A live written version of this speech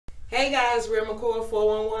Hey guys,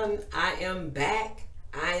 RealMcCoy411. I am back.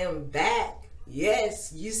 I am back.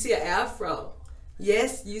 Yes, you see an afro.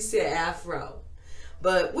 Yes, you see an afro.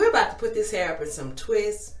 But we're about to put this hair up in some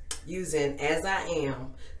twists using As I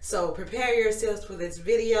Am. So prepare yourselves for this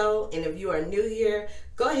video. And if you are new here,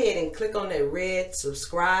 go ahead and click on that red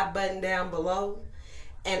subscribe button down below.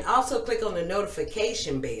 And also click on the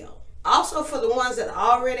notification bell. Also, for the ones that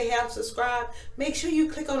already have subscribed, make sure you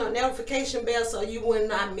click on the notification bell so you will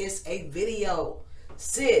not miss a video.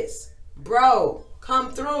 Sis, bro,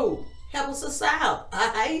 come through. Help us out,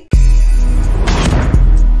 all right?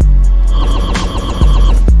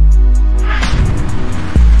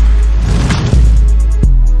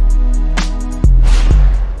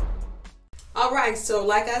 All right, so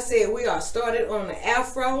like I said, we are started on the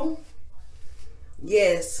afro.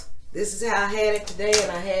 Yes. This is how I had it today, and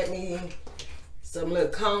I had me some little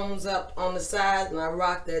combs up on the sides, and I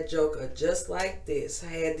rocked that joker just like this. I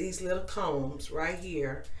had these little combs right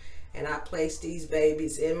here, and I placed these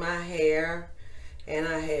babies in my hair, and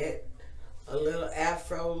I had a little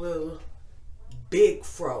afro, little big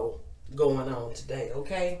fro going on today,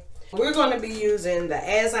 okay? We're going to be using the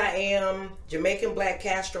As I Am Jamaican Black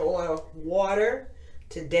Castor Oil water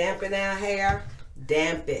to dampen our hair.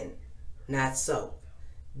 Dampen, not soap.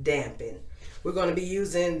 Dampen. We're going to be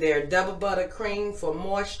using their double butter cream for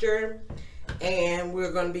moisture, and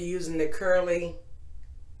we're going to be using the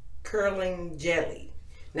curling jelly.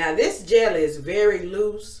 Now this jelly is very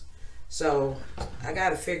loose, so I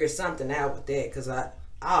got to figure something out with that, because I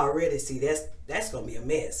already see that's going to be a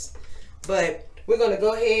mess. But we're going to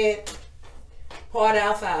go ahead, part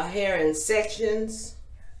off our hair in sections.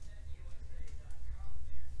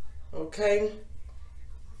 Okay.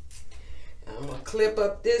 I'm going to clip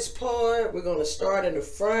up this part. We're going to start in the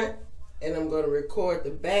front, and I'm going to record the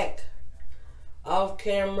back off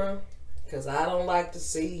camera, because I don't like to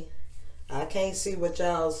see. I can't see what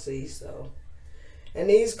y'all see, so. And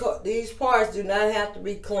these parts do not have to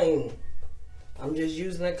be clean. I'm just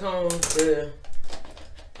using a comb to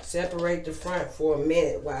separate the front for a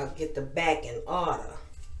minute while I get the back in order.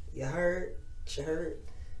 You heard? You heard?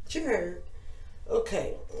 You heard?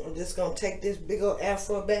 Okay, I'm just going to take this big old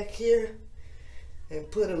afro back here and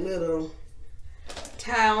put a little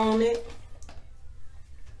tie on it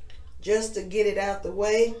just to get it out the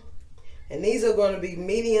way. And these are going to be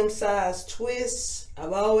medium-sized twists.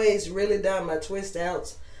 I've always really done my twist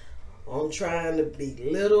outs on trying to be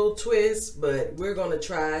little twists, but we're going to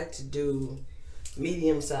try to do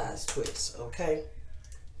medium-sized twists, okay?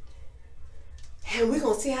 And we're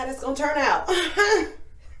going to see how that's going to turn out.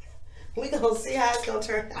 We're going to see how it's going to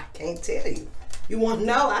turn out. I can't tell you. You want to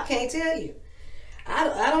know? I can't tell you.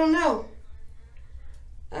 I don't know.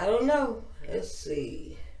 I don't know. Let's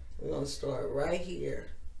see. We're going to start right here.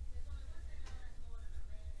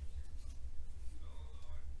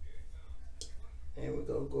 And we're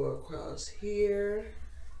going to go across here.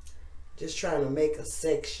 Just trying to make a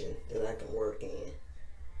section that I can work in.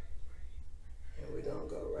 And we're going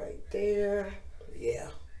to go right there.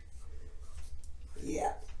 Yeah.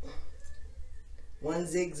 Yeah. One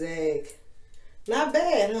zigzag. Not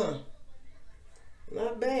bad, huh?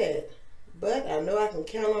 Not bad, but I know I can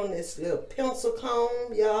count on this little pencil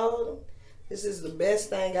comb, y'all. This is the best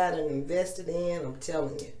thing I done invested in, I'm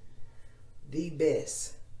telling you. The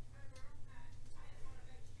best.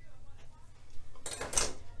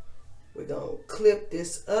 We're going to clip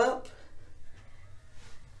this up,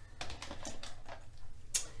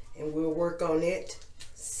 and we'll work on it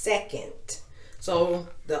second. So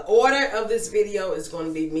the order of this video is going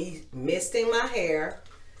to be me misting my hair.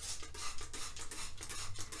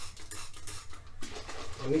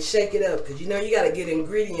 Let me shake it up, because you know you got to get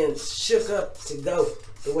ingredients shook up to go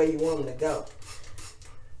the way you want them to go.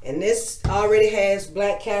 And this already has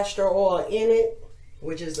black castor oil in it,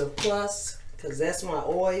 which is a plus, because that's my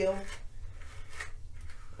oil.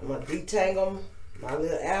 I'm going to detangle my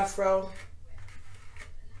little afro.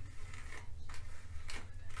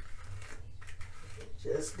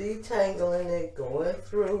 Just detangling it, going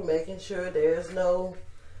through, making sure there's no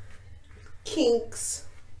kinks.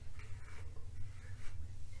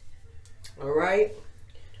 All right,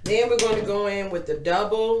 then we're going to go in with the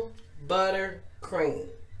double butter cream.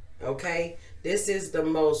 Okay, this is the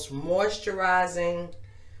most moisturizing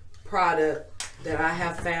product that I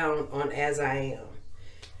have found on As I Am.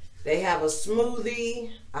 They have a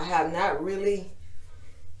smoothie. I have not really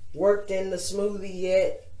worked in the smoothie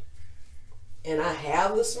yet, and I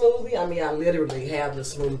have the smoothie. I mean, I literally have the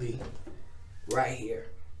smoothie right here,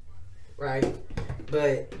 right?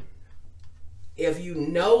 But if you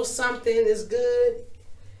know something is good,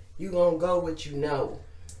 you're going to go with you know.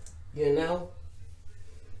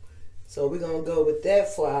 So we're going to go with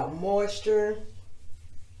that for our moisture.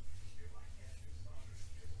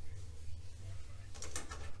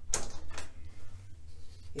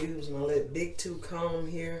 Use my little big 2 comb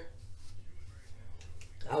here.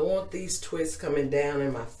 I want these twists coming down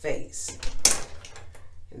in my face.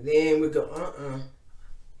 And then we go,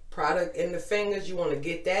 product in the fingers, you want to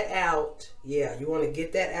get that out. Yeah, you want to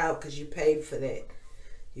get that out because you paid for that.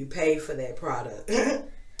 You paid for that product.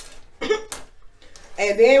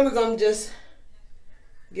 And then we're going to just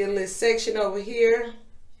get a little section over here.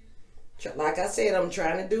 Like I said, I'm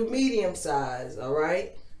trying to do medium size, all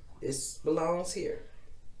right? This belongs here.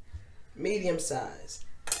 Medium size.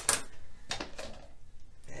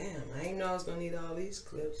 Damn, I didn't know I was going to need all these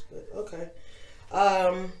clips, but okay.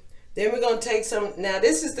 Then we're going to take some. Now,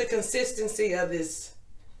 this is the consistency of this.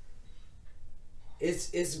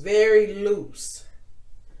 It's very loose.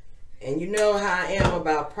 And you know how I am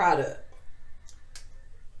about product.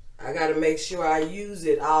 I got to make sure I use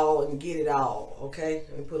it all and get it all, okay?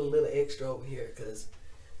 Let me put a little extra over here because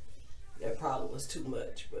that probably was too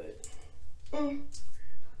much, but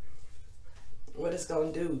what it's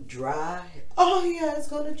going to do, dry? Oh, yeah, it's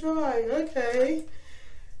going to dry, okay.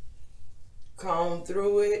 Comb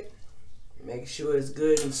through it. Make sure it's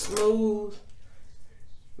good and smooth.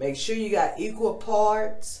 Make sure you got equal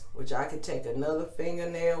parts, which I could take another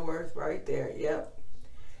fingernail worth right there, yep.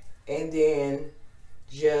 And then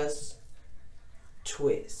just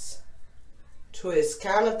twist. Twist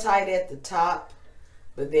kind of tight at the top,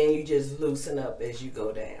 but then you just loosen up as you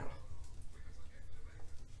go down.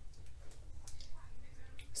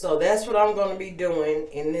 So that's what I'm going to be doing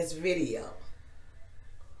in this video.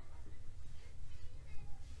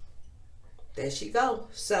 There she go.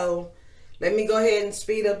 So let me go ahead and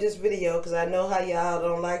speed up this video because I know how y'all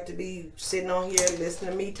don't like to be sitting on here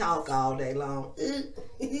listening to me talk all day long.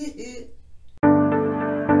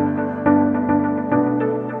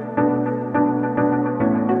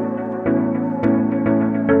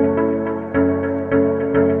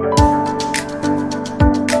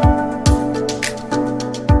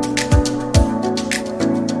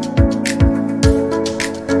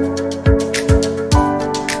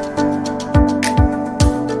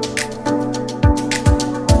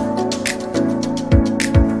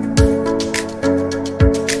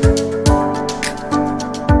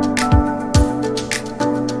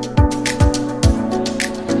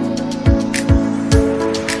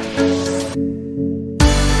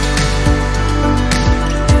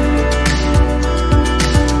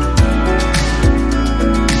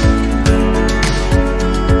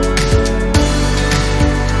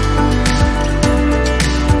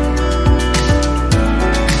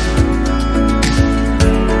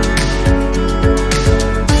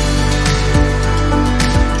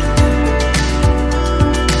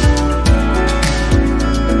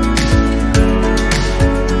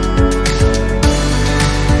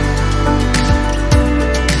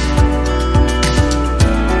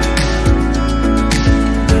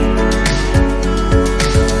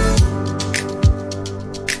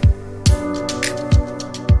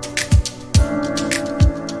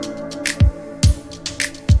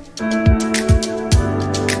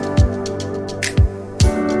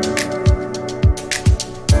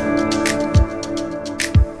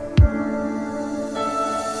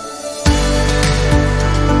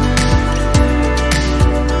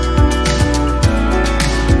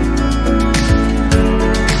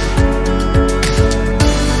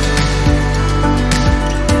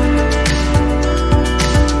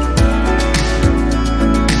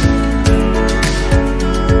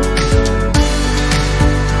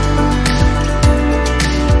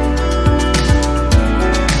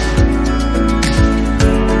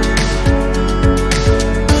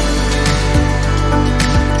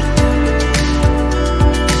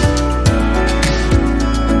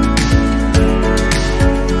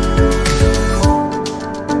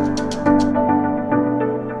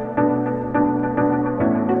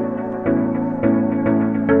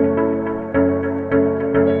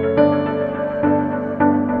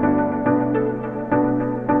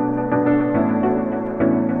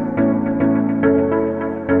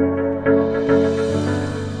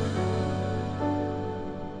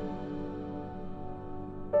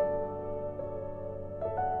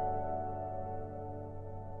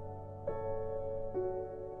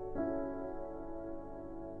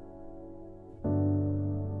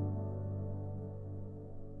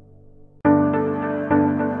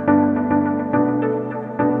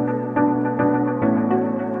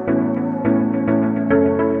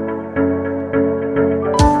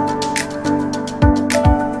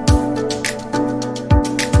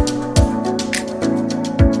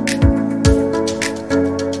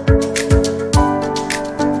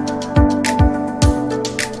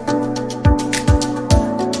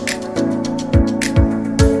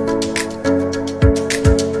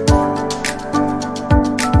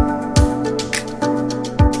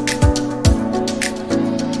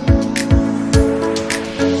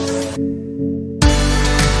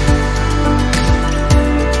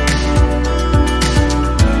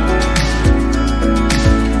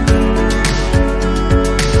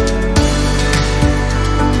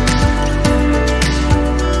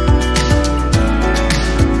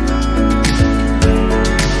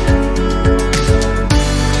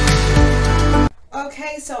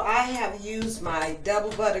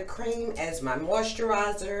 as my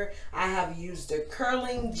moisturizer. I have used the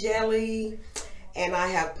curling jelly, and I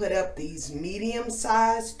have put up these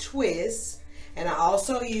medium-sized twists. And I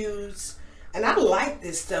also use, and I like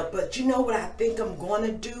this stuff, but you know what I think I'm going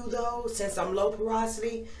to do though, since I'm low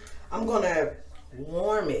porosity? I'm going to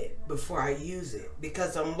warm it before I use it,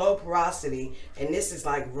 because I'm low porosity and this is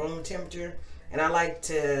like room temperature. And I like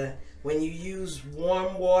to, when you use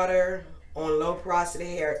warm water on low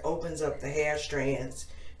porosity hair, it opens up the hair strands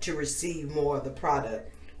to receive more of the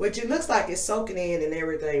product, which it looks like it's soaking in and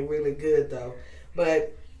everything really good though.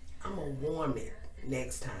 But I'm gonna warm it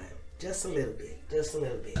next time, just a little bit, just a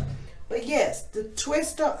little bit. But yes, the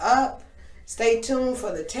twists are up. Stay tuned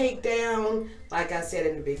for the takedown. Like I said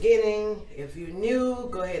in the beginning, if you're new,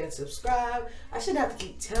 go ahead and subscribe. I shouldn't have to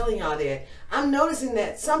keep telling y'all that. I'm noticing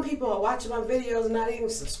that some people are watching my videos and not even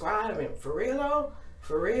subscribing. For real though?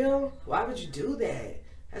 For real? Why would you do that?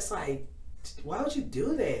 That's like, why would you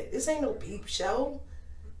do that? This ain't no peep show.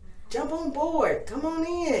 Jump on board. Come on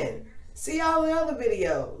in. See all the other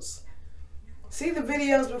videos. See the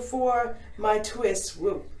videos before my twist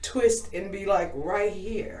will twist and be like right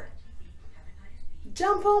here.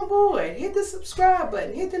 Jump on board. Hit the subscribe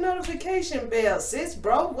button. Hit the notification bell, sis,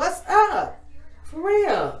 bro. What's up? For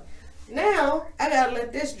real. Now, I gotta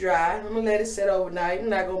let this dry. I'm gonna let it set overnight. I'm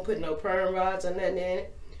not gonna put no perm rods or nothing in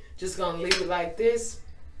it. Just gonna leave it like this.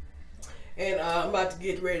 And I'm about to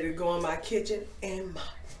get ready to go in my kitchen and mop.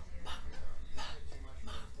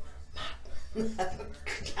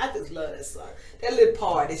 I just love that song. That little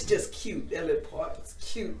part is just cute. That little part is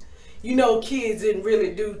cute. You know, kids didn't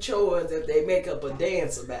really do chores if they make up a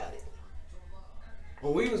dance about it.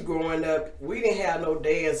 When we was growing up, we didn't have no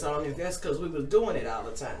dance on it. That's because we was doing it all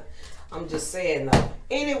the time. I'm just saying though.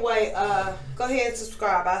 Anyway, go ahead and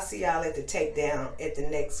subscribe. I'll see y'all at the takedown at the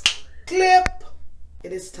next clip.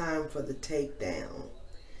 It is time for the takedown.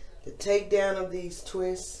 The takedown of these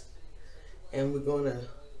twists. And we're going to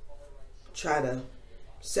try to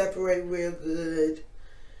separate real good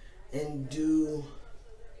and do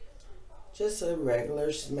just a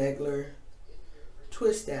regular smuggler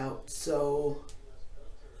twist out. So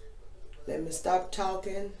let me stop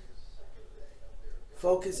talking,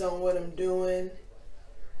 focus on what I'm doing,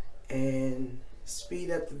 and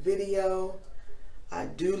speed up the video. I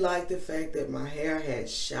do like the fact that my hair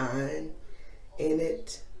has shine in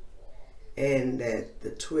it and that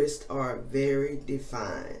the twists are very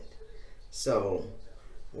defined. So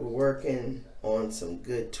we're working on some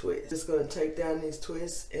good twists. Just gonna take down these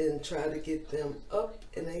twists and try to get them up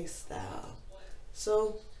in a style.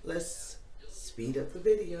 So let's speed up the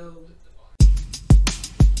video.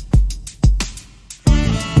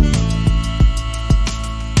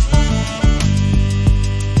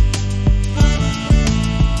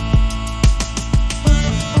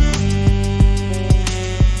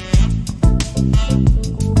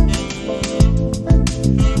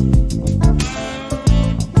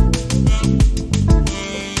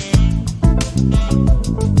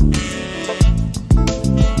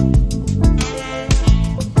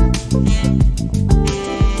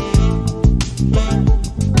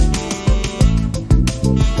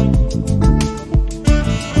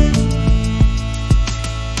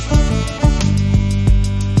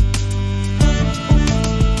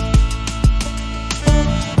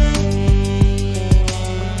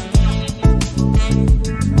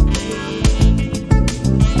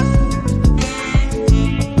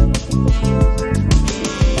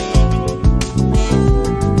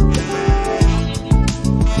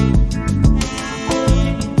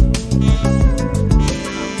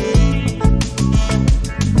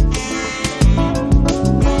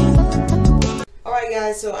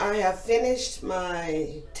 So I have finished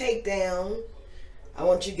my takedown. I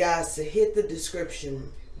want you guys to hit the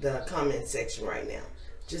description, the comment section right now.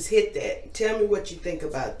 Just hit that. Tell me what you think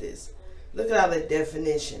about this. Look at all the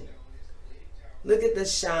definition. Look at the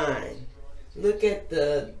shine. Look at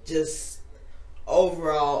the just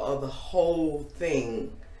overall of the whole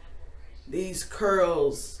thing. These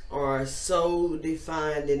curls are so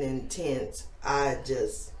defined and intense. And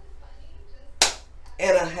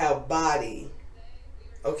I have body.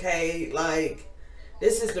 Okay, like,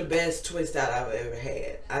 this is the best twist out I've ever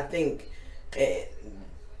had. I think,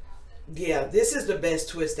 yeah, this is the best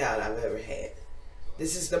twist out I've ever had.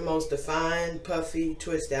 This is the most defined, puffy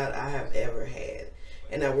twist out I have ever had.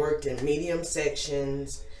 And I worked in medium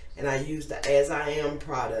sections, and I used the As I Am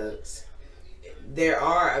products. There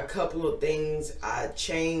are a couple of things I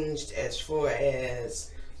changed as far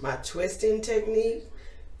as my twisting technique.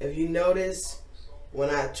 If you notice, when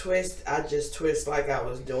I twist, I just twist like I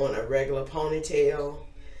was doing a regular ponytail,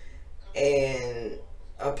 and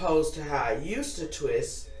opposed to how I used to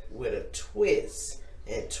twist with a twist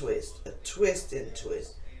and twist, a twist and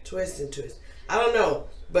twist, twist and twist. I don't know,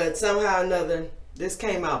 but somehow or another, this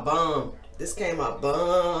came out bomb. This came out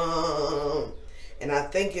bomb. And I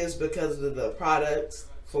think it's because of the products,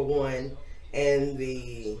 for one, and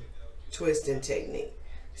the twisting technique.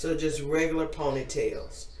 So just regular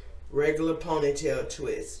ponytails. Regular ponytail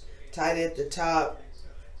twists. Tight at the top,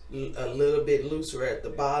 a little bit looser at the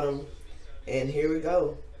bottom. And here we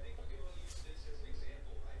go.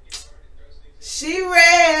 She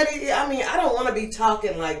ready. I mean, I don't want to be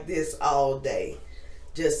talking like this all day.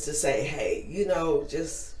 Just to say, hey, you know,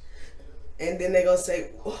 just... And then they're going to say,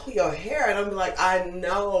 oh, your hair. And I'm like, I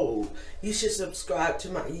know. You should subscribe to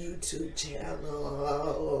my YouTube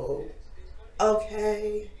channel.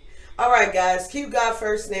 Okay. All right, guys. Keep God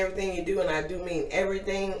first in everything you do. And I do mean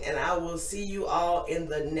everything. And I will see you all in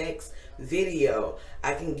the next video.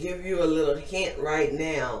 I can give you a little hint right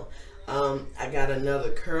now. I got another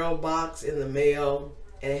curl box in the mail.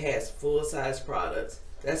 And it has full-size products.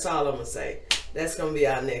 That's all I'm going to say. That's going to be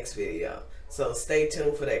our next video. So stay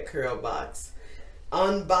tuned for that curl box.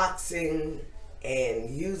 Unboxing and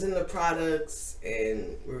using the products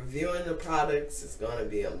and reviewing the products is going to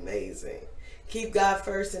be amazing. Keep God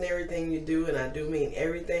first in everything you do, and I do mean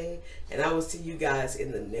everything. And I will see you guys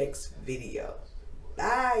in the next video.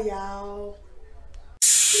 Bye, y'all.